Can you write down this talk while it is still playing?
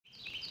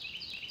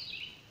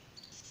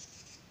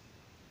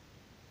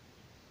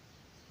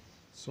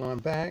So I'm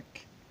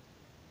back,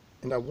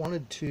 and I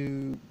wanted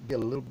to get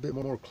a little bit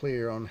more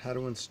clear on how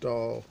to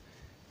install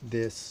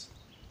this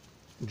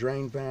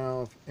drain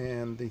valve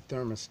and the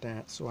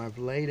thermostat. So I've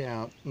laid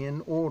out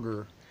in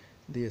order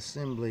the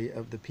assembly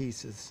of the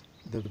pieces.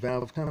 The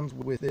valve comes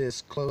with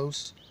this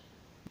close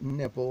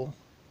nipple.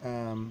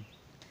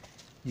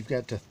 You've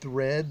got to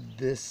thread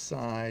this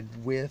side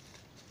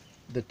with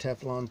the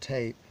Teflon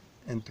tape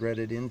and thread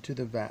it into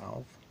the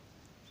valve.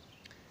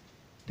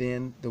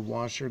 Then the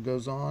washer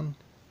goes on,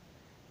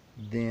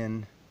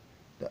 then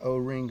the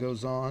O-ring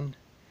goes on,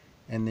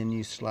 and then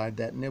you slide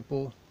that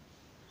nipple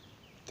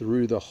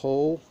through the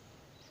hole,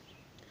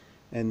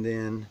 and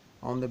then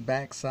on the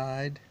back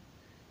side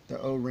the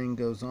O-ring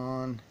goes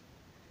on,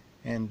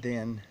 and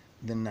then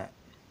the nut.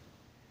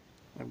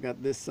 I've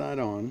got this side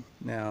on.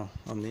 Now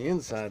on the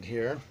inside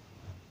here,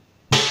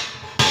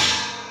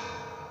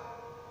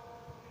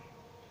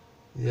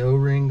 the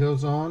O-ring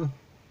goes on,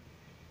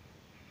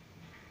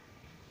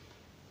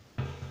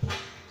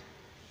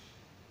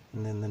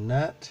 and then the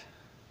nut.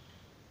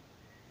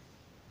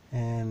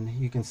 And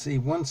you can see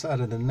one side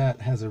of the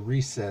nut has a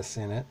recess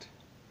in it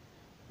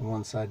and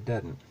one side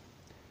doesn't.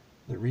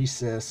 The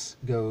recess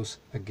goes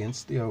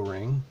against the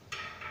O-ring.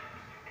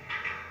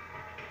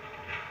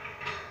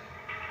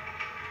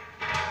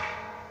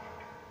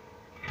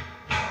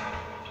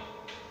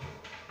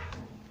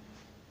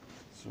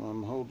 So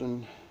I'm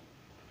holding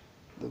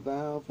the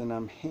valve and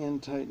I'm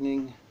hand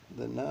tightening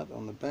the nut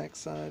on the back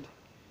side.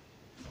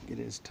 Get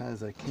it as tight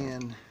as I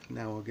can.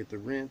 Now I'll get the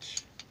wrench.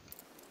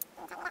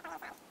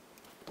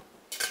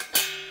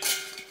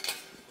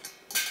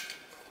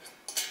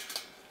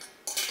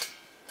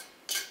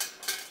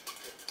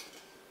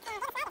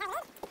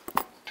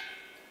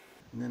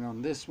 And then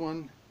on this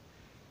one,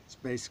 it's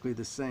basically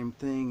the same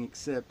thing,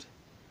 except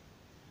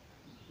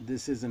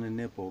this isn't a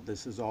nipple.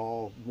 This is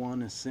all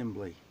one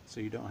assembly,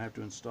 so you don't have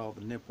to install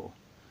the nipple.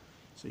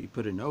 So you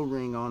put an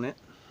O-ring on it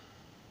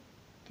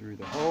through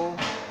the hole.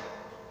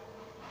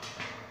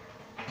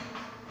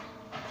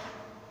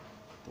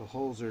 The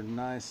holes are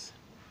nice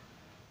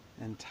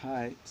and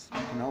tight, so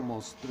you can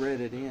almost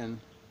thread it in.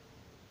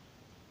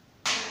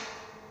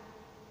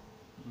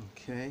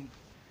 Okay.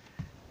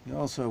 You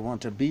also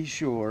want to be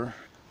sure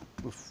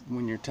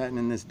when you're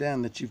tightening this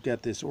down that you've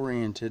got this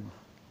oriented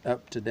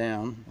up to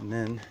down, and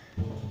then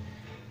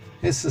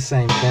it's the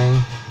same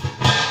thing.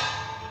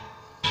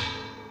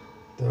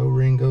 The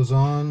O-ring goes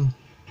on,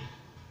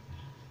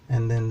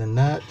 and then the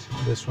nut.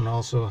 This one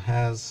also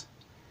has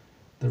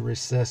the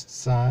recessed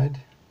side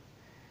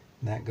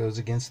that goes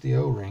against the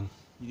O-ring.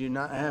 You do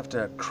not have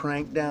to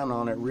crank down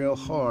on it real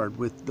hard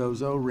with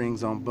those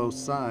O-rings on both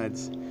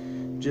sides.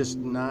 Just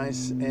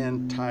nice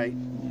and tight,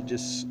 you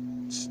just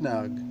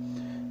snug.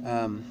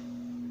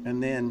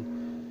 And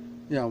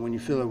then, you know, when you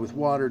fill it with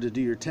water to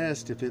do your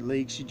test, if it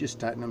leaks, you just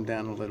tighten them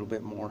down a little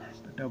bit more.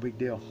 But no big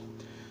deal.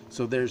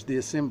 So there's the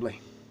assembly.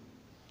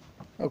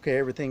 Okay,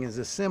 everything is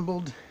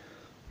assembled.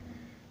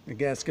 The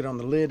gasket on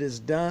the lid is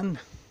done.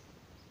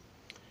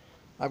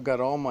 I've got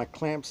all my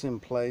clamps in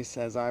place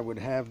as I would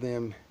have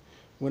them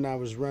when I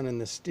was running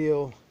the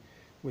steel,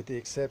 with the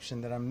exception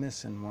that I'm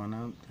missing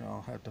one.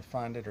 I'll have to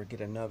find it or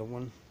get another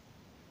one.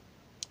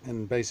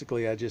 And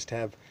basically I just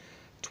have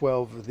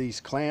 12 of these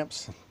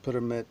clamps, put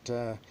them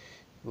at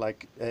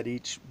like at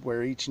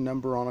where each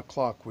number on a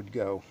clock would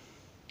go,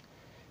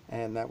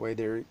 and that way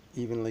they're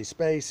evenly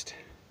spaced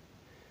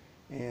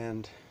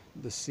and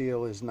the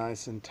seal is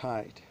nice and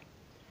tight.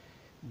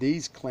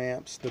 These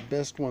clamps, the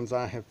best ones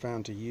I have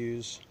found to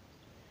use,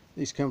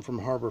 these come from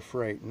Harbor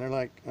Freight, and they're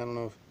like, I don't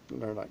know if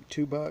they're like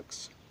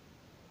 $2.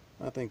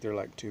 I think they're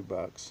like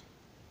 $2,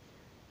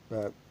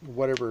 but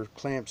whatever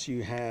clamps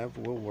you have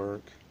will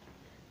work.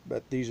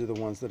 But these are the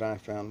ones that I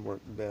found work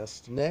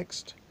best.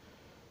 Next,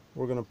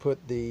 we're going to put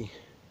the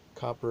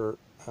copper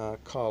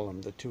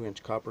column, the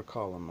 2-inch copper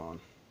column on.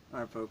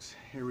 Alright folks,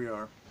 here we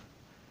are.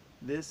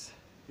 This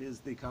is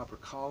the copper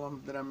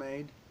column that I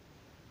made.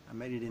 I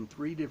made it in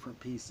 3 different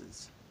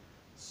pieces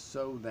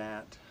so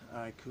that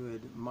I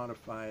could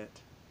modify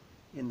it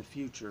in the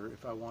future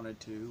if I wanted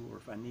to or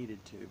if I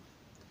needed to.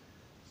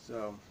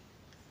 So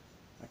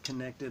I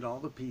connected all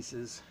the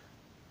pieces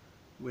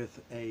with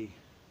a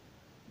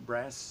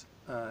brass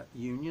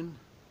union,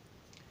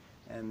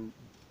 and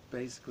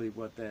basically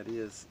what that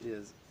is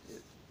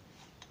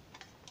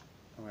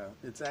well,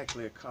 it's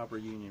actually a copper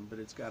union, but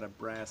it's got a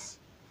brass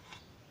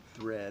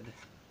thread.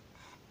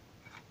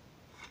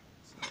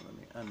 So let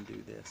me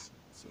undo this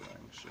so I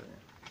can show you.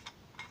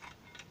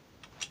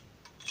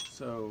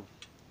 So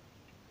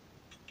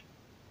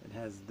it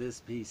has this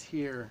piece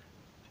here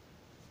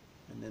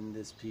and then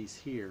this piece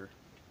here,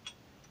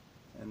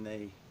 and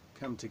they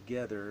come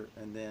together,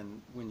 and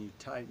then when you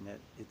tighten it,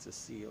 it's a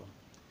seal.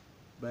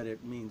 But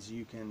it means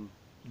you can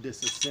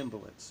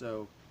disassemble it.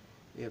 So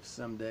if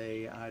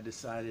someday I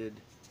decided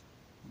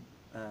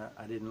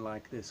I didn't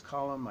like this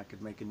column, I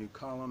could make a new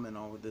column and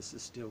all of this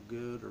is still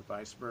good, or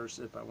vice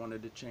versa. If I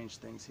wanted to change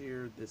things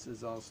here, this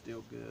is all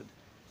still good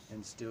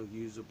and still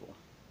usable.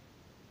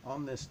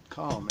 On this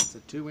column, it's a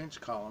 2-inch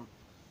column.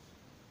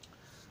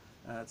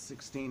 It's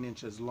 16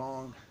 inches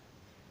long,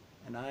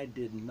 and I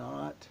did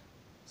not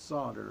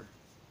solder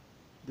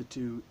the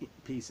two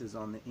pieces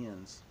on the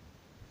ends.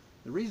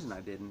 The reason I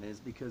didn't is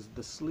because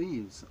the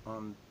sleeves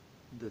on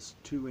these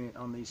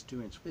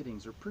 2-inch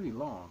fittings are pretty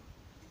long.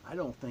 I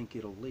don't think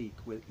it'll leak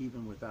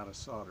even without a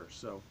solder,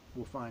 so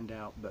we'll find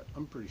out, but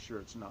I'm pretty sure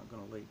it's not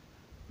going to leak.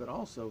 But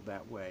also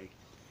that way,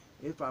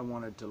 if I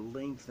wanted to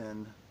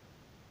lengthen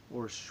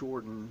or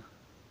shorten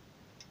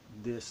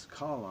this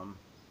column,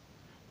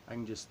 I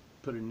can just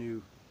put a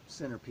new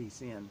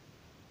centerpiece in,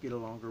 get a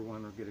longer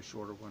one or get a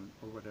shorter one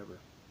or whatever.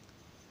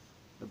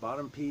 The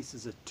bottom piece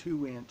is a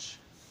 2-inch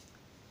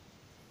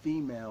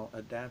female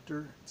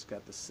adapter. It's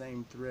got the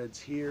same threads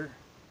here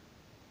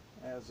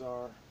as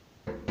are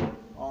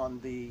on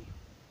the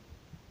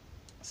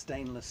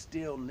stainless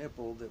steel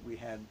nipple that we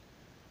had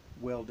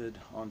welded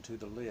onto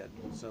the lid,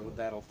 so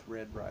that'll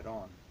thread right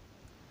on.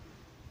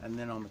 And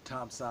then on the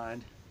top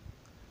side,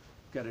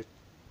 got a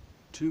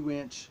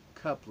 2-inch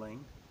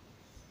coupling,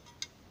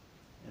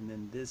 and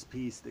then this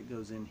piece that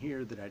goes in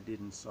here that I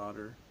didn't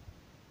solder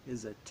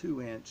is a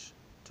 2-inch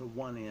to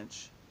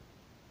 1-inch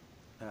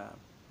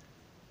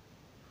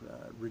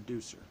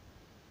reducer.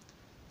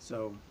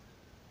 So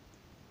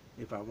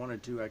if I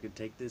wanted to, I could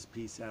take this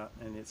piece out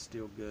and it's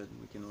still good.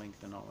 We can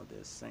lengthen all of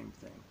this, same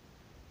thing.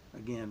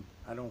 Again,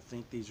 I don't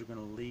think these are going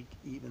to leak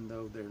even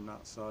though they're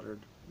not soldered.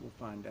 We'll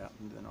find out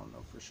and then I'll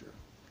know for sure.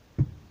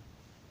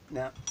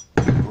 Now,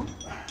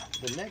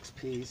 the next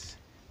piece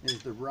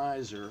is the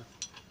riser.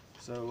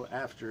 So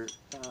after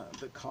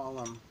the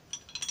column,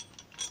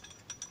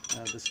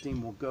 the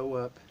steam will go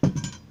up,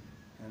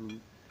 and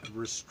I've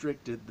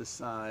restricted the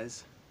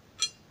size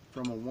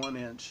from a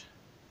 1-inch.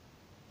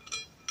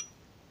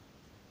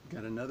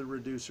 Got another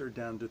reducer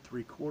down to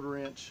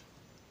 3/4 inch,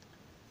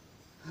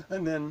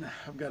 and then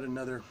I've got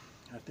another,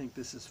 I think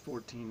this is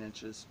 14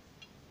 inches.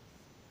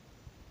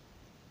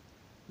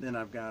 Then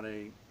I've got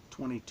a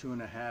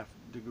 22.5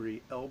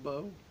 degree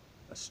elbow,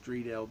 a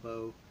street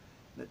elbow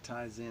that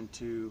ties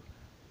into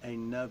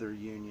another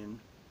union,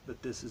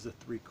 but this is a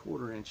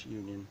 3/4 inch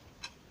union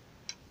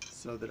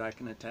so that I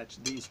can attach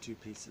these two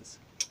pieces.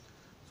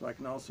 So I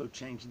can also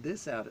change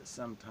this out at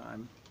some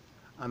time.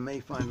 I may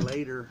find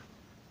later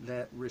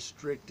that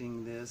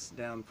restricting this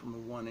down from a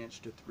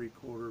 1-inch to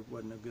 3/4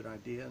 wasn't a good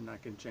idea, and I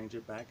can change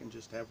it back and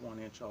just have 1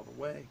 inch all the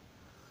way.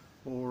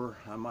 Or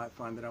I might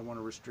find that I want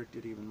to restrict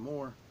it even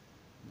more.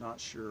 Not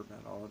sure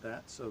about all of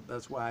that, so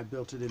that's why I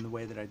built it in the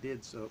way that I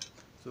did, so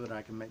that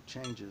I can make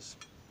changes.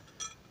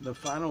 The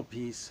final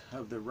piece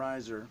of the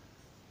riser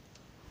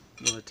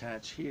will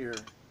attach here,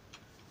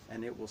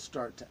 and it will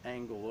start to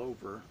angle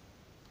over.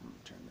 Let me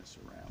turn this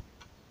around.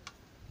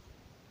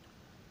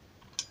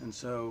 And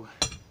so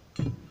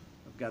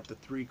I've got the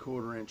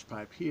 3/4 inch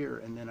pipe here,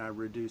 and then I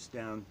reduce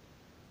down.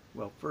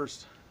 Well,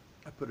 first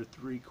I put a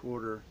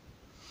 3/4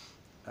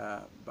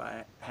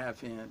 by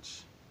 1/2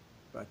 inch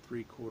by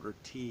 3/4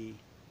 T.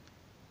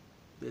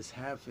 This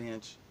 1/2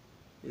 inch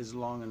is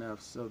long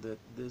enough so that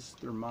this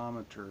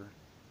thermometer,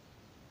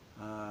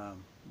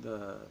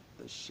 the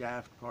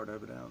shaft part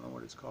of it, I don't know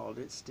what it's called,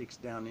 it sticks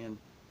down in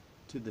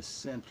to the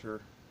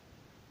center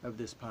of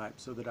this pipe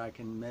so that I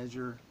can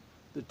measure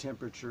the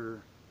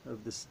temperature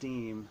of the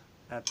steam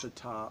at the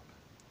top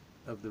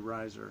of the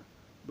riser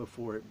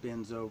before it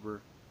bends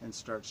over and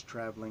starts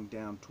traveling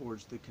down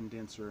towards the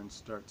condenser and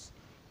starts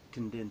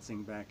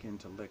condensing back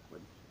into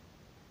liquid.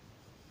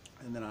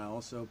 And then I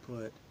also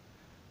put,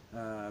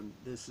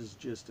 this is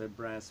just a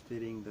brass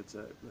fitting that's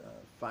a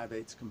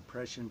 5/8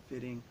 compression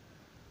fitting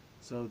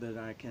so that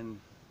I can,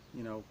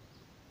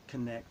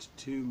 connect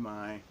to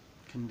my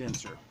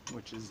condenser,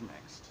 which is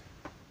next.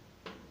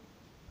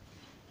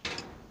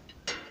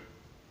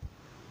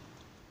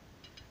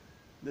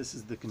 This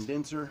is the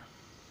condenser.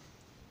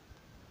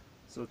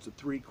 So it's a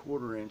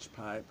 3/4 inch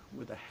pipe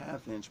with a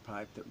 1/2 inch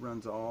pipe that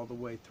runs all the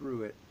way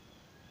through it.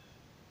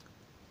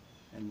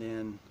 And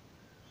then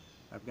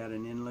I've got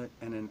an inlet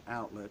and an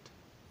outlet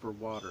for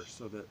water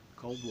so that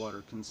cold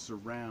water can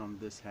surround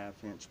this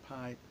 1/2 inch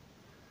pipe,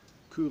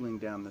 cooling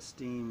down the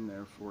steam,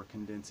 therefore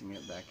condensing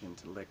it back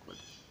into liquid.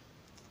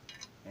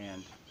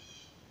 And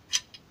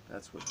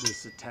that's what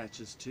this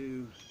attaches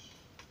to.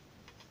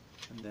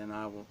 And then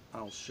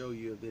I'll show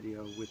you a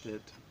video with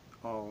it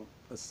all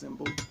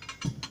assembled.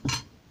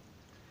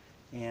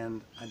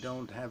 And I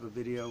don't have a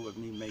video of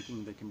me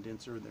making the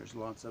condenser. There's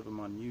lots of them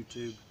on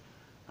YouTube.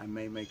 I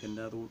may make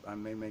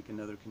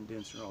another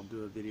condenser. I'll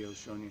do a video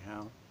showing you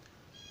how.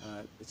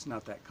 It's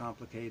not that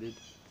complicated.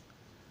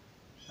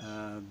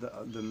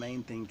 The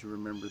main thing to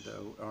remember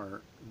though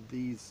are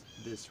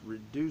this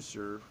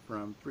reducer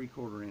from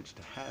 3/4 inch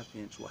to 1/2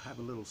 inch will have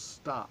a little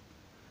stop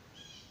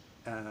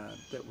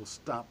that will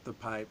stop the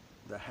pipe,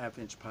 the 1/2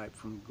 inch pipe,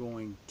 from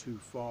going too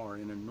far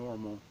in a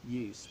normal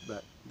use,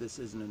 but this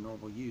isn't a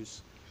normal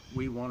use.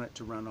 We want it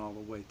to run all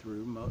the way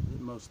through.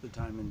 Most of the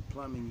time in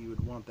plumbing you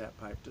would want that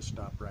pipe to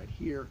stop right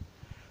here.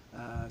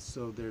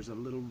 So there's a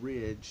little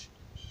ridge.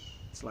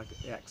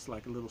 It acts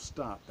like a little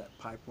stop. That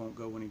pipe won't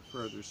go any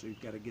further, so you've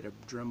got to get a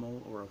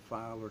Dremel or a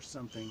file or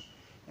something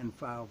and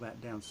file that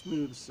down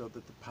smooth so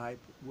that the pipe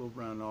will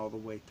run all the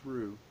way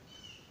through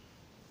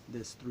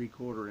this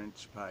 3/4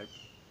 inch pipe.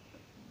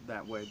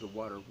 That way the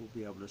water will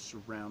be able to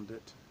surround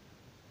it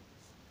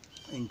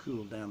and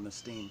cool down the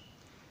steam.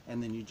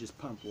 And then you just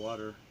pump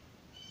water.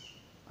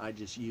 I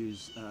just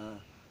use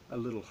a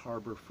little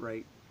Harbor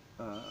Freight,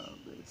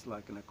 it's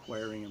like an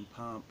aquarium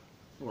pump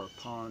or a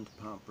pond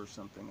pump or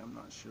something, I'm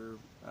not sure,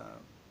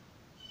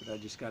 but I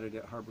just got it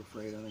at Harbor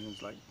Freight. I think it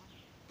was like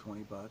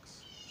 20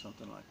 bucks,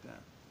 something like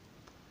that.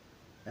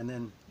 And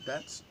then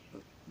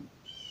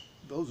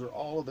those are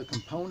all of the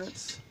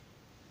components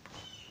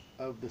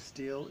of the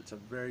steel. It's a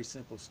very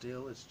simple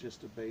steel. It's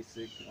just a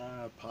basic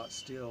pot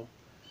steel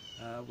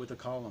with a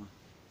column.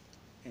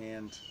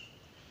 And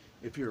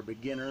if you're a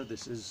beginner,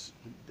 this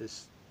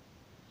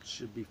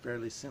should be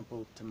fairly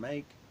simple to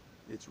make.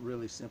 It's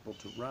really simple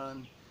to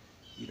run.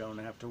 You don't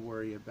have to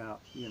worry about,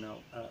 you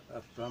know,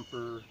 a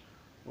thumper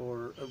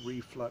or a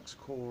reflux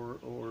core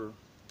or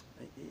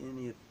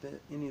any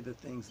of the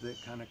things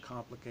that kind of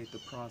complicate the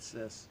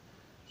process.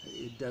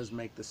 It does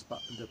make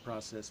the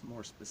process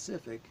more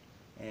specific,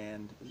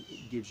 and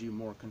it gives you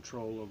more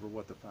control over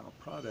what the final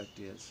product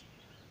is,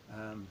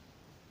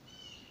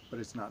 but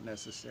it's not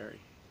necessary.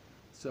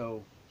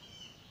 So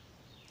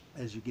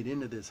as you get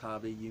into this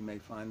hobby, you may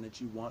find that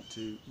you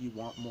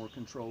want more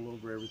control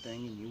over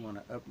everything, and you want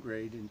to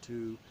upgrade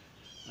into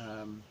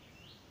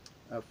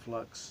a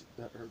reflux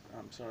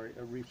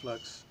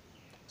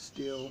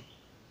steel.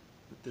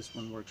 But this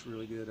one works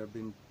really good. I've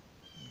been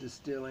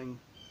distilling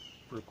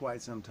for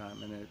quite some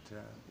time, and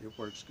it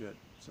works good.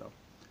 So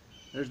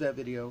there's that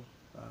video.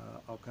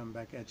 I'll come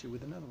back at you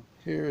with another one.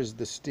 Here is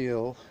the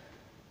steel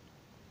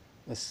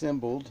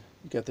assembled.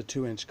 You got the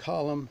 2-inch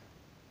column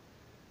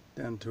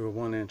down to a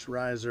 1-inch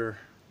riser,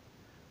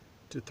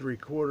 to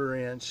 3/4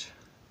 inch,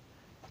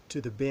 to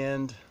the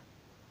bend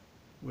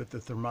with the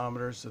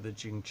thermometer so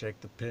that you can check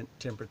the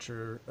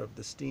temperature of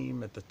the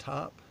steam at the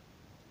top,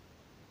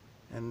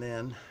 and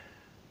then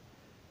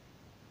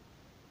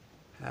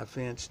 1/2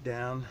 inch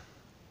down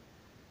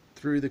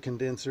through the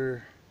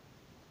condenser,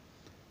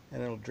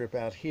 and it'll drip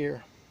out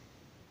here,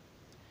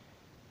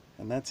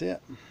 and that's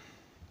it.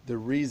 The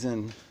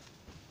reason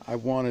I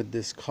wanted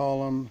this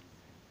column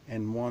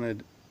and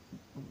wanted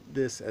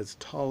this as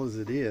tall as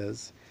it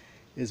is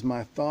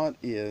my thought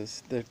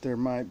is that there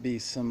might be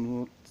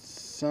some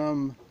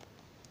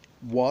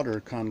water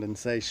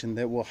condensation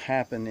that will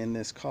happen in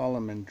this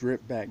column and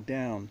drip back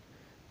down,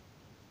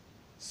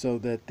 so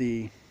that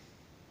the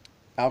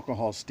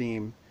alcohol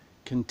steam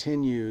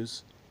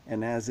continues,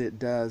 and as it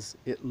does,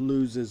 it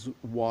loses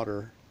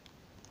water,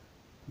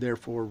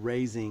 therefore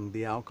raising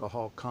the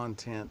alcohol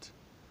content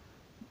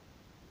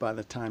by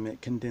the time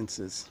it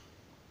condenses.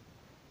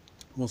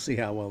 We'll see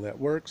how well that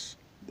works.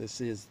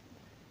 This is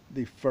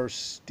the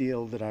first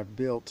steel that I've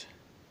built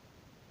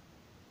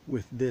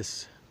with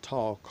this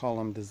tall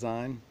column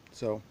design,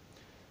 so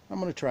I'm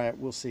going to try it.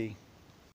 We'll see